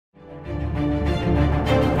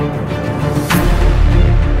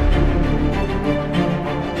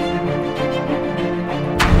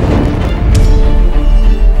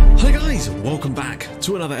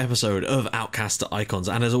episode of Outcasts to Icons,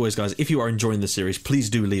 and as always guys, if you are enjoying the series, please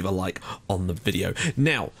do leave a like on the video.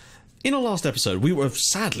 Now, in our last episode, we were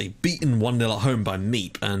sadly beaten 1-0 at home by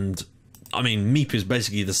Meep, and I mean, Meep is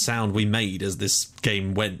basically the sound we made as this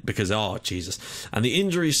game went, because, oh, Jesus. And the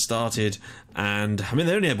injuries started, and, I mean,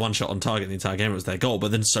 they only had one shot on target the entire game, it was their goal,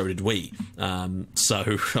 but then so did we.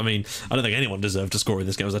 So, I mean, I don't think anyone deserved to score in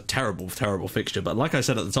this game. It was a terrible, terrible fixture, but like I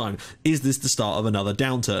said at the time, is this the start of another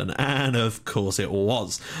downturn? And, of course, it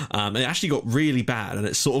was. It actually got really bad, and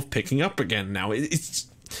it's sort of picking up again now. It's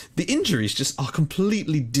the injuries just are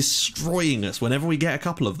completely destroying us. Whenever we get a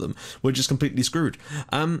couple of them, we're just completely screwed.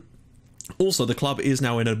 Also, the club is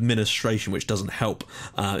now in administration, which doesn't help.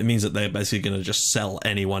 It means that they're basically going to just sell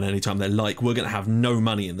anyone anytime they like. We're going to have no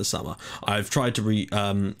money in the summer. I've tried to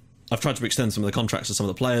extend some of the contracts to some of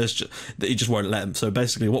the players, that he just won't let them. So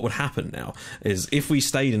basically what would happen now is if we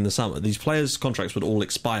stayed in the summer, these players' contracts would all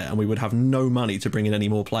expire and we would have no money to bring in any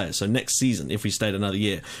more players. So next season, if we stayed another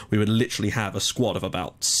year, we would literally have a squad of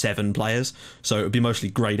about 7 players. So it would be mostly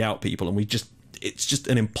greyed out people, and it's just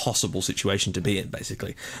an impossible situation to be in,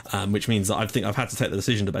 basically, which means that I think I've had to take the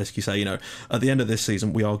decision to basically say, you know, at the end of this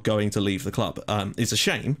season, we are going to leave the club. It's a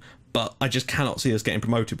shame, but I just cannot see us getting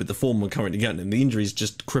promoted with the form we're currently getting, and the injuries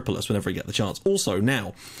just cripple us whenever we get the chance. Also,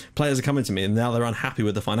 now, players are coming to me, and now they're unhappy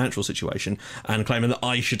with the financial situation, and claiming that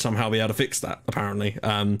I should somehow be able to fix that, apparently.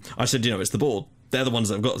 I said, you know, it's the board. They're the ones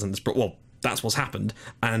that have got us in this, well, that's what's happened,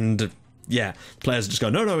 and yeah, players just go,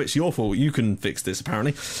 no, it's your fault, you can fix this,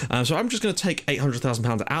 apparently. So I'm just going to take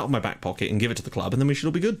 £800,000 out of my back pocket and give it to the club, and then we should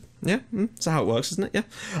all be good. Yeah, that's how it works, isn't it?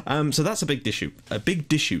 Yeah. So that's a big issue.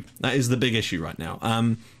 That is the big issue right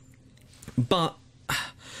now. But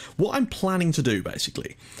what I'm planning to do,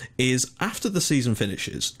 basically, is after the season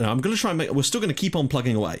finishes, I'm going to try and we're still going to keep on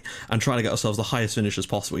plugging away and try to get ourselves the highest finish as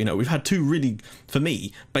possible. You know, we've had 2 really, for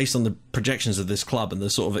me, based on the projections of this club and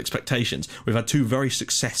the sort of expectations, we've had 2 very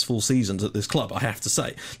successful seasons at this club, I have to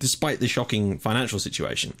say, despite the shocking financial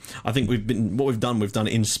situation. I think what we've done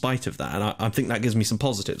in spite of that, and I think that gives me some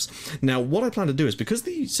positives. Now, what I plan to do is, because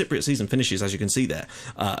the Cypriot season finishes, as you can see there,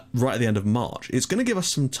 right at the end of March, it's going to give us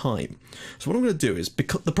some time. So what I'm going to do is,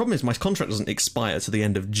 because the problem is my contract doesn't expire to the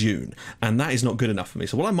end of June, and that is not good enough for me.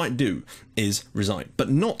 So what I might do is resign, but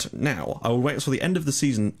not now. I will wait until the end of the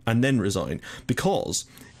season and then resign, because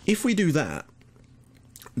if we do that,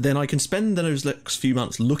 then I can spend those next few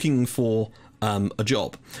months looking for a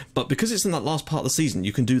job. But because it's in that last part of the season,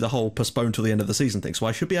 you can do the whole postpone till the end of the season thing. So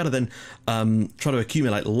I should be able to then try to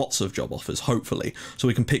accumulate lots of job offers, hopefully, so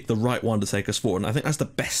we can pick the right one to take us forward. And I think that's the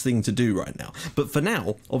best thing to do right now. But for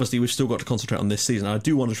now, obviously, we've still got to concentrate on this season. I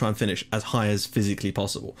do want to try and finish as high as physically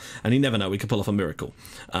possible. And you never know, we could pull off a miracle.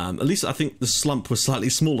 At least I think the slump was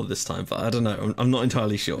slightly smaller this time, but I don't know. I'm not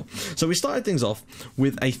entirely sure. So we started things off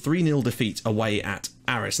with a 3-0 defeat away at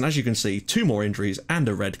Aris. And as you can see, 2 more injuries and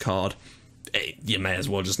a red card. You may as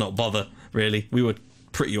well just not bother, really. We were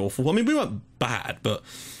pretty awful. I mean, we weren't bad, but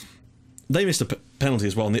they missed a penalty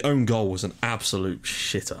as well, and the own goal was an absolute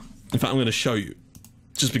shitter. In fact, I'm going to show you,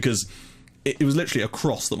 just because it was literally a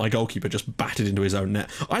cross that my goalkeeper just batted into his own net.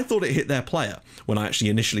 I thought it hit their player when I actually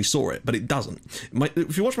initially saw it, but it doesn't.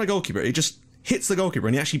 If you watch my goalkeeper, it just hits the goalkeeper,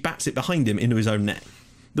 and he actually bats it behind him into his own net.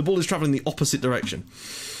 The ball is travelling the opposite direction.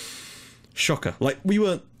 Shocker. Like, we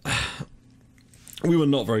were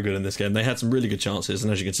not very good in this game. They had some really good chances,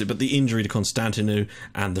 and as you can see, but the injury to Constantinu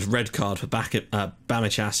and the red card for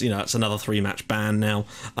Bamichas, you know, it's another 3-match ban now.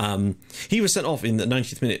 He was sent off in the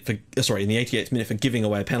 90th minute in the 88th minute for giving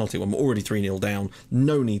away a penalty when we're already 3-0 down.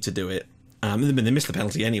 No need to do it. They missed the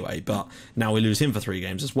penalty anyway, but now we lose him for 3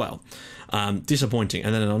 games as well. Disappointing.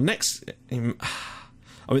 And then in our next, I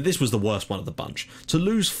mean, this was the worst one of the bunch. To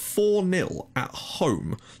lose 4-0 at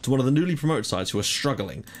home to one of the newly promoted sides who are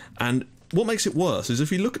struggling. And what makes it worse is if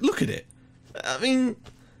you look at it. I mean,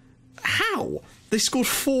 how? They scored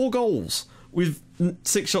 4 goals with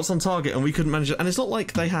 6 shots on target, and we couldn't manage it. And it's not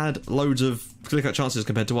like they had loads of clear-cut chances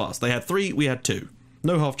compared to us. They had 3, we had 2.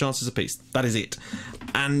 No half chances apiece. That is it.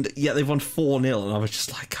 And yet they've won 4-0, and I was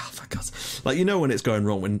just like, oh my God. Like, you know when it's going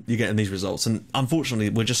wrong when you're getting these results, and unfortunately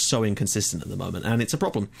we're just so inconsistent at the moment, and it's a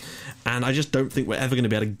problem. And I just don't think we're ever going to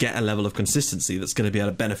be able to get a level of consistency that's going to be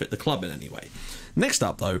able to benefit the club in any way. Next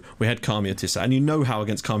up, though, we had Carmiotissa, and you know how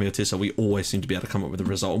against Carmiotissa we always seem to be able to come up with a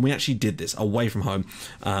result, and we actually did this away from home.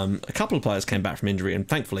 A couple of players came back from injury, and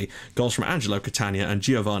thankfully, goals from Angelo Catania and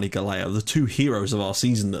Giovanni Galea, the 2 heroes of our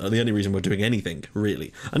season that are the only reason we're doing anything,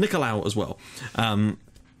 really. And Nicolau as well.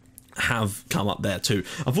 have come up there too.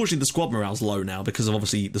 Unfortunately, the squad morale's low now because of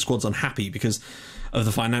obviously the squad's unhappy because of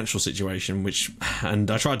the financial situation, and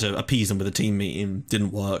I tried to appease them with a team meeting,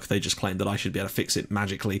 didn't work. They just claimed that I should be able to fix it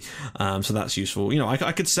magically, so that's useful. You know,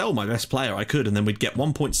 I could sell my best player, I could, and then we'd get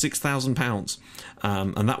 £1,600,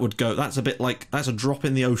 and that would go. That's a drop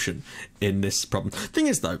in the ocean in this problem. Thing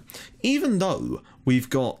is, though, even though we've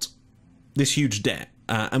got this huge debt.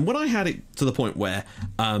 And when I had it to the point where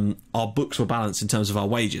our books were balanced in terms of our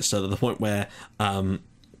wages, so to the point where,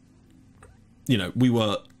 you know, we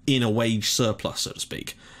were in a wage surplus, so to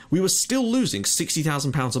speak, we were still losing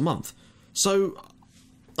 £60,000 a month. So,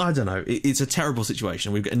 I don't know, it's a terrible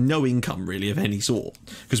situation. We've got no income, really, of any sort,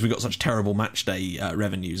 because we've got such terrible match day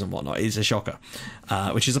revenues and whatnot. It's a shocker,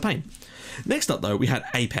 which is a pain. Next up, though, we had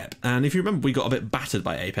APEP. And if you remember, we got a bit battered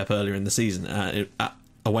by APEP earlier in the season,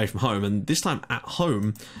 away from home, and this time at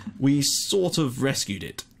home we sort of rescued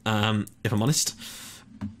it. If I'm honest,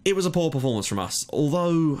 it was a poor performance from us,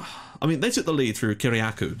 although I mean they took the lead through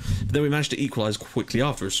Kyriakou, but then we managed to equalise quickly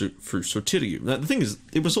after through Soteriou. The thing is,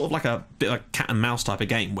 it was sort of like a bit like a cat and mouse type of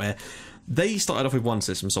game where they started off with one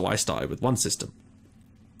system, so I started with one system.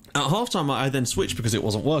 At halftime, I then switched because it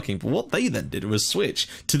wasn't working, but what they then did was switch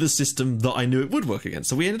to the system that I knew it would work against.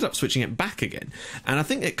 So we ended up switching it back again, and I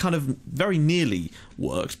think it kind of very nearly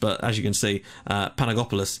worked, but as you can see,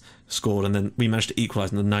 Panagopoulos scored, and then we managed to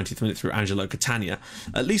equalise in the 90th minute through Angelo Catania,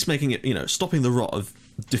 at least making it, you know, stopping the rot of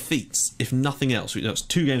defeats, if nothing else. You know, it's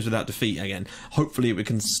 2 games without defeat again. Hopefully we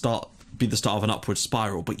can be the start of an upward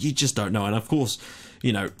spiral, but you just don't know. And of course,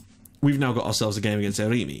 you know, we've now got ourselves a game against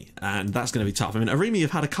Erimi, and that's going to be tough. I mean, Erimi have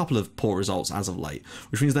had a couple of poor results as of late,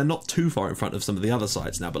 which means they're not too far in front of some of the other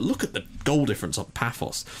sides now, but look at the goal difference on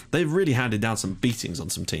Paphos. They've really handed down some beatings on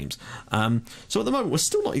some teams. So at the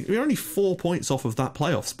moment, we're only 4 points off of that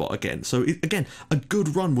playoff spot again. So again, a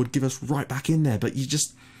good run would give us right back in there, but I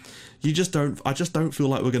just don't feel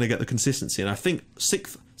like we're going to get the consistency, and I think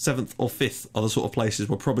 6th, 7th or 5th are the sort of places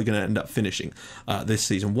we're probably going to end up finishing this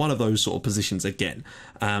season. One of those sort of positions again.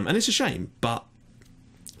 And it's a shame, but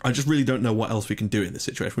I just really don't know what else we can do in this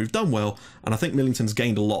situation. We've done well, and I think Millington's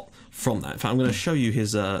gained a lot from that. In fact, I'm going to show you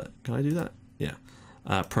his... can I do that?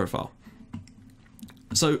 Yeah. Profile.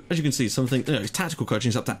 So, as you can see, something, you know, his tactical coaching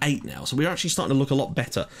is up to 8 now, so we're actually starting to look a lot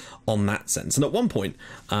better on that sense. And at one point,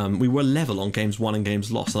 we were level on games won and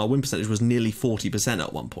games lost, and our win percentage was nearly 40%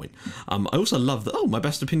 at one point. I also love that, my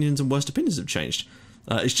best opinions and worst opinions have changed.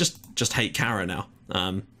 It's just hate Kara now.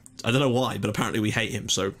 I don't know why, but apparently we hate him,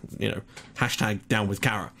 so, you know, hashtag down with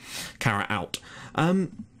Kara. Kara out.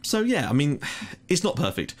 So, yeah, I mean, it's not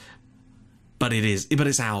perfect, but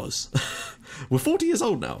it's ours. We're 40 years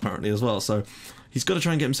old now, apparently, as well, so... He's got to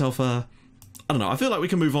try and get himself I don't know, I feel like we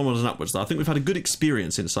can move onwards and upwards, though. I think we've had a good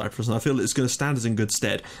experience in Cyprus, and I feel it's going to stand us in good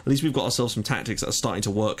stead. At least we've got ourselves some tactics that are starting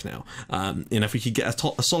to work now. You know, if we could get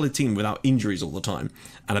a solid team without injuries all the time,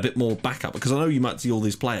 and a bit more backup, because I know you might see all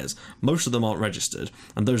these players, most of them aren't registered,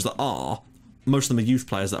 and those that are, most of them are youth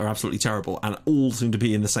players that are absolutely terrible, and all seem to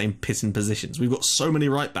be in the same pissing positions. We've got so many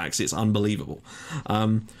right backs, it's unbelievable.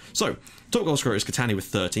 So, top goal scorer is Catania with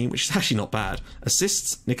 13, which is actually not bad.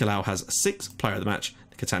 Assists, Nicolau has 6, player of the match,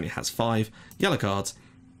 Catania has 5. Yellow cards,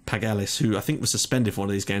 Pagelis, who I think was suspended for one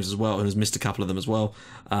of these games as well, and has missed a couple of them as well.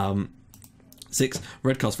 6.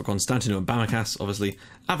 Red cards for Constantino and Bamakas, obviously.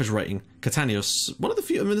 Average rating, Catania, one of the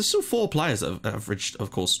few, I mean, there's still 4 players that have averaged,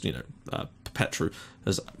 of course, you know, Petru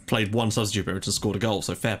has played 1 substitute appearance and scored a goal,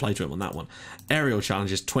 so fair play to him on that one. Aerial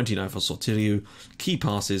challenges, 29 for Soteriou. Key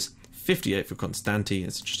passes, 58 for Constanti.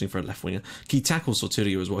 It's interesting for a left winger. Key tackles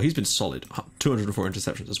Soteriou as well. He's been solid. 204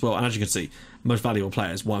 interceptions as well. And as you can see, most valuable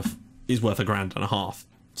player is worth £1.5.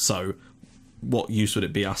 So what use would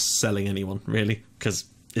it be us selling anyone, really? Because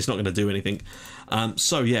it's not going to do anything.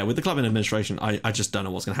 So yeah, with the club in administration, I just don't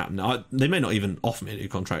know what's going to happen now. They may not even offer me a new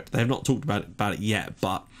contract. They have not talked about it yet,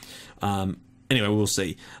 but anyway, we'll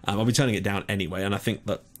see. I'll be turning it down anyway, and I think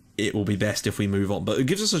that it will be best if we move on. But it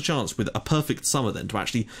gives us a chance with a perfect summer then to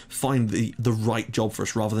actually find the right job for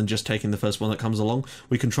us, rather than just taking the first one that comes along.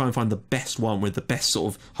 We can try and find the best one with the best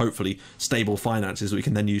sort of, hopefully, stable finances that we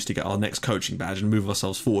can then use to get our next coaching badge and move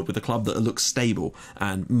ourselves forward with a club that looks stable,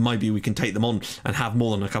 and maybe we can take them on and have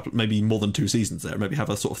more than a couple, maybe more than 2 seasons there, maybe have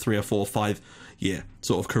a sort of 3 or 4 or 5 year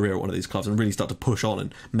sort of career at one of these clubs and really start to push on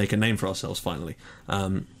and make a name for ourselves finally.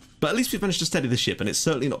 But at least we've managed to steady the ship, and it's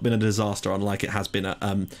certainly not been a disaster, unlike it has been at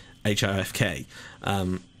HIFK.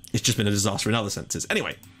 It's just been a disaster in other senses.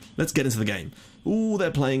 Anyway, let's get into the game. Ooh,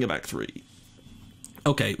 they're playing a back 3.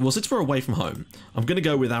 Okay, well, since we're away from home, I'm going to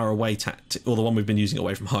go with our away tactic, or the one we've been using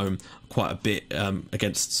away from home quite a bit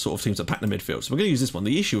against sort of teams that pack the midfield. So we're going to use this one.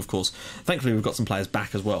 The issue, of course, thankfully we've got some players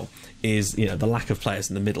back as well, is, you know, the lack of players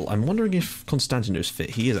in the middle. I'm wondering if Constantino is fit.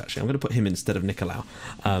 He is, actually. I'm going to put him instead of Nicolau,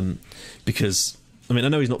 because, I mean, I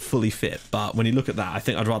know he's not fully fit, but when you look at that, I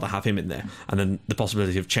think I'd rather have him in there, and then the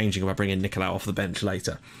possibility of changing by bringing Nicolau off the bench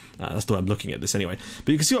later. That's the way I'm looking at this anyway.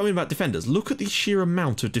 But you can see what I mean about defenders. Look at the sheer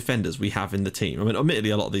amount of defenders we have in the team. I mean,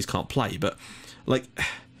 admittedly, a lot of these can't play, but, like,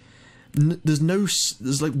 there's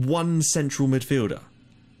like one central midfielder.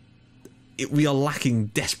 We are lacking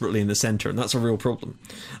desperately in the centre, and that's a real problem.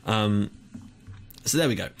 So there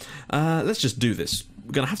we go. Let's just do this.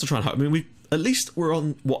 We're going to have to try and hope. I mean, at least we're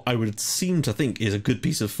on what I would seem to think is a good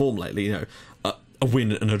piece of form lately, you know, a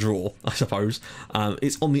win and a draw, I suppose.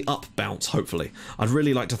 It's on the up bounce, hopefully. I'd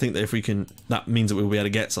really like to think that if we can, that means that we'll be able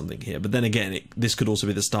to get something here. But then again, this could also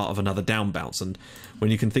be the start of another down bounce. And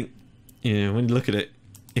when you can think, you know, when you look at it,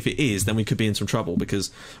 if it is, then we could be in some trouble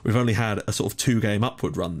because we've only had a sort of 2-game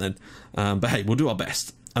upward run then. But hey, we'll do our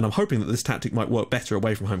best. And I'm hoping that this tactic might work better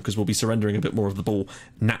away from home because we'll be surrendering a bit more of the ball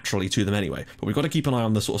naturally to them anyway. But we've got to keep an eye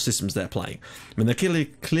on the sort of systems they're playing. I mean, they're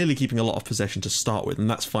clearly keeping a lot of possession to start with, and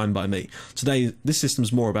that's fine by me. Today, this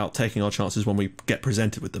system's more about taking our chances when we get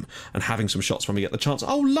presented with them and having some shots when we get the chance.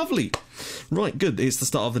 Oh, lovely! Right, good. It's the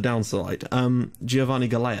start of the downside. Giovanni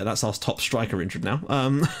Galea, that's our top striker injured now.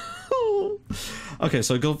 Okay,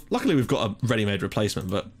 so luckily we've got a ready-made replacement,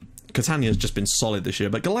 but Catania's just been solid this year,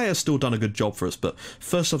 but Galea's still done a good job for us, but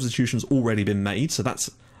first substitution's already been made, so that's,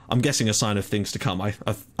 I'm guessing, a sign of things to come. I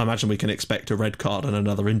imagine we can expect a red card and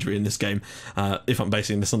another injury in this game, if I'm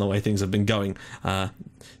basing this on the way things have been going.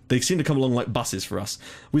 They seem to come along like buses for us.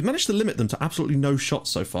 We've managed to limit them to absolutely no shots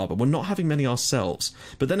so far, but we're not having many ourselves.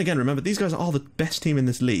 But then again, remember, these guys are the best team in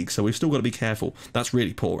this league, so we've still got to be careful. That's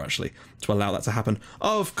really poor, actually, to allow that to happen.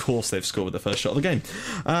 Oh, of course they've scored with the first shot of the game.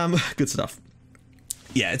 Good stuff.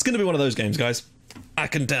 Yeah, it's going to be one of those games, guys. I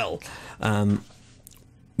can tell.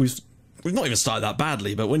 We've not even started that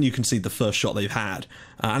badly, but when you can see the first shot they've had,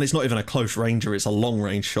 and it's not even a close ranger, it's a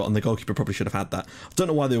long-range shot, and the goalkeeper probably should have had that. I don't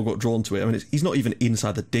know why they all got drawn to it. I mean, he's not even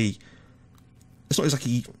inside the D. It's not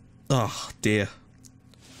exactly... Oh, dear.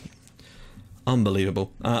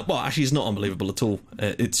 Unbelievable. Well, actually, it's not unbelievable at all.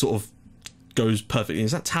 It sort of goes perfectly.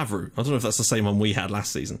 Is that Tavru? I don't know if that's the same one we had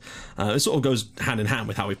last season. It sort of goes hand in hand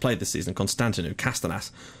with how we played this season. Constantino,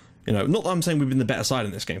 Castanas. You know, not that I'm saying we've been the better side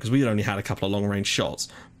in this game, because we had only had a couple of long-range shots,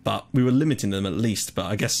 but we were limiting them at least. But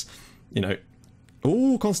I guess, you know...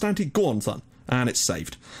 Oh, Constanti, go on, son. And it's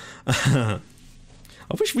saved. I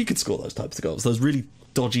wish we could score those types of goals. Those really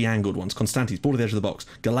dodgy angled ones. Constanti's ball at the edge of the box.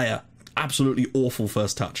 Galea, absolutely awful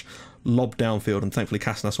first touch. Lob downfield, and thankfully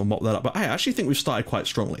Castanas will mop that up. But I actually think we've started quite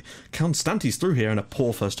strongly. Constanti's through here, and a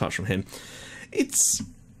poor first touch from him. It's...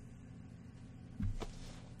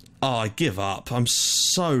 Oh, I give up. I'm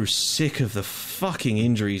so sick of the fucking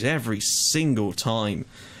injuries every single time.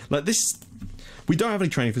 Like, this... We don't have any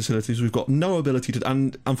training facilities, we've got no ability to...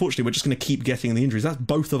 And unfortunately, we're just going to keep getting the injuries. That's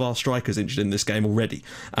both of our strikers injured in this game already,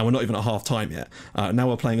 and we're not even at half-time yet. Now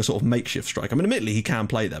we're playing a sort of makeshift striker. I mean, admittedly, he can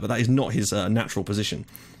play there, but that is not his natural position.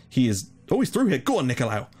 He is... Oh, he's through here. Go on,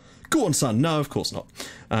 Nicolau. Go on, son. No, of course not.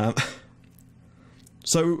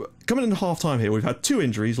 So, coming into half-time here, we've had 2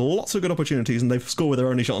 injuries, lots of good opportunities, and they've scored with their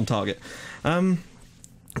only shot on target.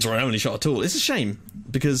 Sorry, only shot at all. It's a shame,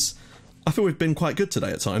 because I feel we've been quite good today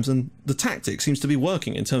at times, and the tactic seems to be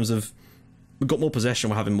working in terms of we've got more possession,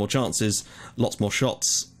 we're having more chances, lots more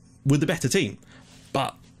shots, with the better team.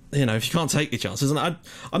 But, you know, if you can't take your chances, and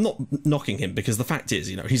I'm not knocking him, because the fact is,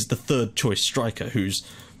 you know, he's the third-choice striker who's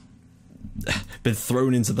been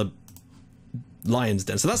thrown into the Lions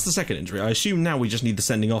Den. So that's the second injury. I assume now we just need the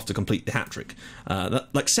sending off to complete the hat-trick.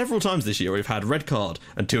 Like several times this year we've had red card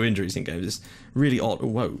and 2 injuries in games. It's really odd. Oh,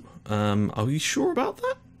 whoa. Are we sure about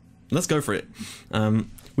that? Let's go for it.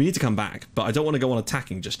 We need to come back, but I don't want to go on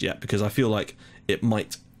attacking just yet because I feel like it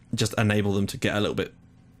might just enable them to get a little bit...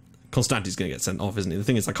 Constanti's going to get sent off, isn't he? The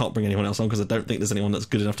thing is, I can't bring anyone else on because I don't think there's anyone that's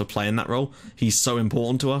good enough to play in that role. He's so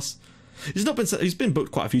important to us. He's been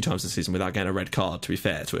booked quite a few times this season without getting a red card, to be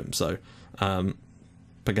fair to him, so...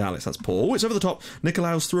 Pagalis, that's poor. Oh, it's over the top.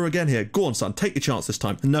 Nicolau's through again here. Go on, son. Take your chance this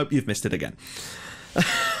time. Nope, you've missed it again.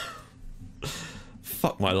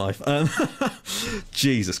 Fuck my life.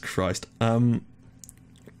 Jesus Christ.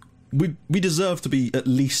 We deserve to be at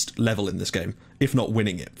least level in this game, if not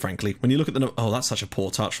winning it, frankly. When you look at the... Oh, that's such a poor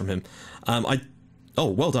touch from him. Oh,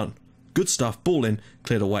 well done. Good stuff. Ball in.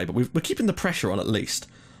 Cleared away. But we're keeping the pressure on at least.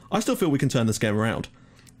 I still feel we can turn this game around.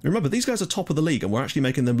 Remember, these guys are top of the league, and we're actually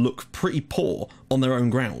making them look pretty poor on their own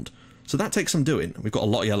ground. So that takes some doing. We've got a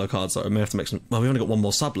lot of yellow cards, so I may have to make some... Well, we've only got one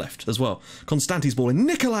more sub left as well. Constanti's ball in.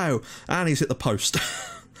 Nicolau! And he's hit the post.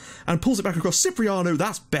 And pulls it back across. Cipriano,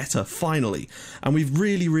 that's better, finally. And we've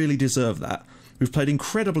really, really deserved that. We've played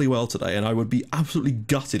incredibly well today, and I would be absolutely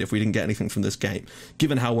gutted if we didn't get anything from this game,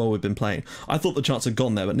 given how well we've been playing. I thought the chance had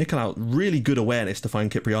gone there, but Nicolau, really good awareness to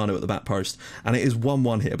find Cipriano at the back post, and it is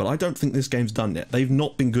 1-1 here, but I don't think this game's done yet. They've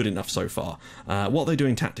not been good enough so far. What are they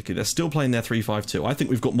doing tactically? They're still playing their 3-5-2. I think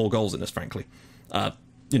we've got more goals in us, frankly.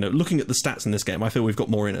 You know, looking at the stats in this game, I feel we've got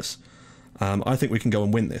more in us. I think we can go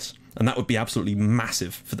and win this, and that would be absolutely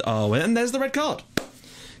massive for the... Oh, and there's the red card.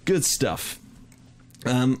 Good stuff.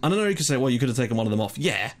 And I know you could say, well, you could have taken one of them off.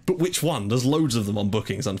 Yeah, but which one? There's loads of them on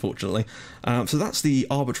bookings, unfortunately. So that's the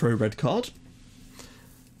arbitrary red card.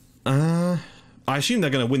 I assume they're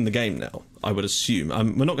going to win the game now, I would assume.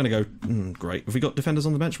 We're not going to go, great. Have we got defenders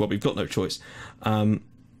on the bench? Well, we've got no choice. I'm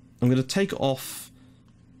going to take off...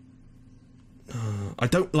 I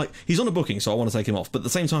don't like... He's on a booking, so I want to take him off. But at the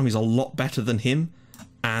same time, he's a lot better than him.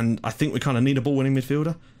 And I think we kind of need a ball-winning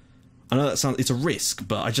midfielder. I know that sounds... It's a risk,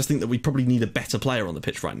 but I just think that we probably need a better player on the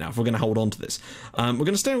pitch right now if we're going to hold on to this. We're going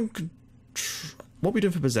to stay on... What are we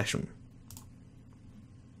doing for possession?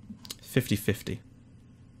 50-50.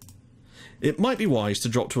 It might be wise to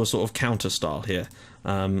drop to a sort of counter style here.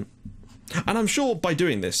 And I'm sure by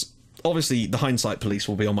doing this, obviously the hindsight police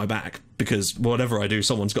will be on my back, because whatever I do,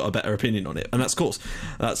 someone's got a better opinion on it. And that's, of course,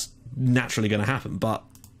 that's naturally going to happen. But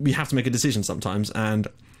we have to make a decision sometimes. And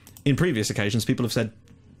in previous occasions, people have said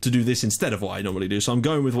to do this instead of what I normally do. So I'm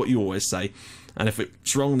going with what you always say. And if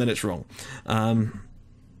it's wrong, then it's wrong.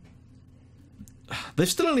 They've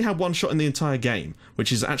still only had one shot in the entire game,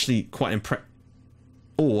 which is actually quite impressive.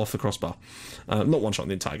 Oh, off the crossbar. Not one shot in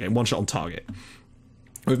the entire game, one shot on target.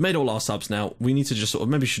 We've made all our subs now. We need to just sort of,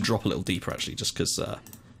 maybe should drop a little deeper actually, just because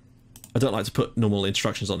I don't like to put normal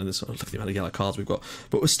instructions on in this. Look at the amount of yellow cards we've got.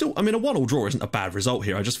 But we're still, I mean, a 1-1 draw isn't a bad result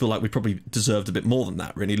here. I just feel like we probably deserved a bit more than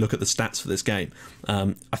that, really. Look at the stats for this game.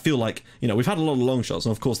 I feel like, you know, we've had a lot of long shots,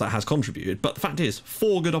 and of course that has contributed. But the fact is,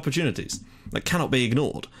 4 good opportunities that cannot be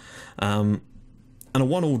ignored. And a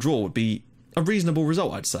 1-1 draw would be a reasonable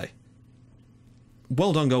result, I'd say.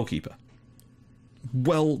 Well done, goalkeeper.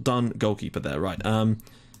 Well done, goalkeeper there, right. Don't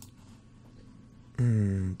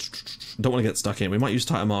want to get stuck in. We might use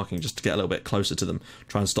tighter marking just to get a little bit closer to them.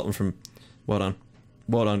 Try and stop them from... Well done.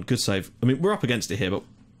 Well done. Good save. I mean, we're up against it here, but...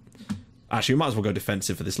 Actually, we might as well go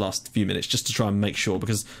defensive for this last few minutes just to try and make sure,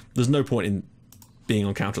 because there's no point in being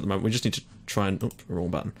on counter at the moment. We just need to try and... Oh, wrong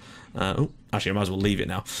button. Actually, I might as well leave it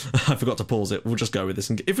now. I forgot to pause it. We'll just go with this.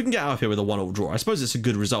 And if we can get out of here with a 1-1 draw, I suppose it's a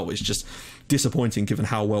good result. It's just disappointing given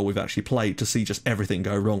how well we've actually played to see just everything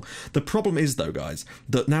go wrong. The problem is, though, guys,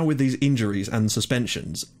 that now with these injuries and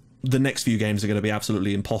suspensions, the next few games are going to be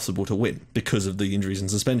absolutely impossible to win because of the injuries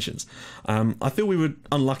and suspensions. I feel we were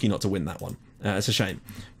unlucky not to win that one. It's a shame.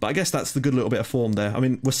 But I guess that's the good little bit of form there. I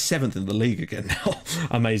mean, we're 7th in the league again now,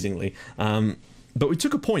 amazingly. But we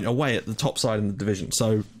took a point away at the top side in the division,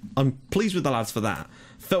 so I'm pleased with the lads for that.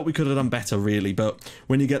 Felt we could have done better, really, but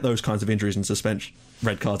when you get those kinds of injuries and suspension,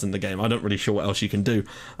 red cards in the game, I'm not really sure what else you can do.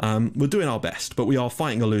 We're doing our best, but we are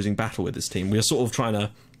fighting a losing battle with this team. We are sort of trying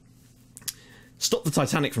to stop the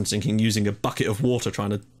Titanic from sinking using a bucket of water, trying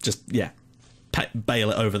to just, yeah,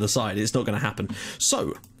 bail it over the side. It's not going to happen.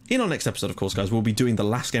 So... in our next episode, of course, guys, we'll be doing the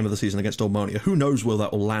last game of the season against Omonia. Who knows where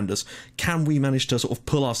that will land us? Can we manage to sort of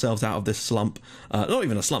pull ourselves out of this slump? Not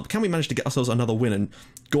even a slump. Can we manage to get ourselves another win and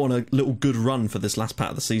go on a little good run for this last part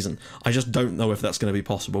of the season? I just don't know if that's going to be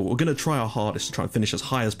possible. We're going to try our hardest to try and finish as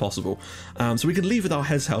high as possible, so we can leave with our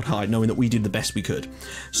heads held high, knowing that we did the best we could.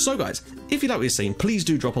 So, guys, if you like what you've seen, please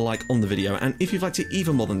do drop a like on the video, and if you'd like to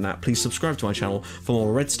even more than that, please subscribe to my channel for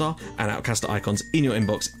more Red Star and Outcast icons in your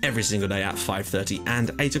inbox every single day at 5:30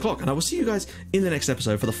 and 8 o'clock. And I will see you guys in the next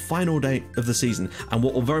episode for the final day of the season, and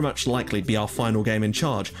what will very much likely be our final game in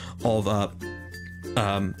charge of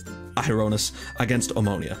Ahironis against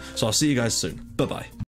Omonia. So I'll see you guys soon. Bye bye.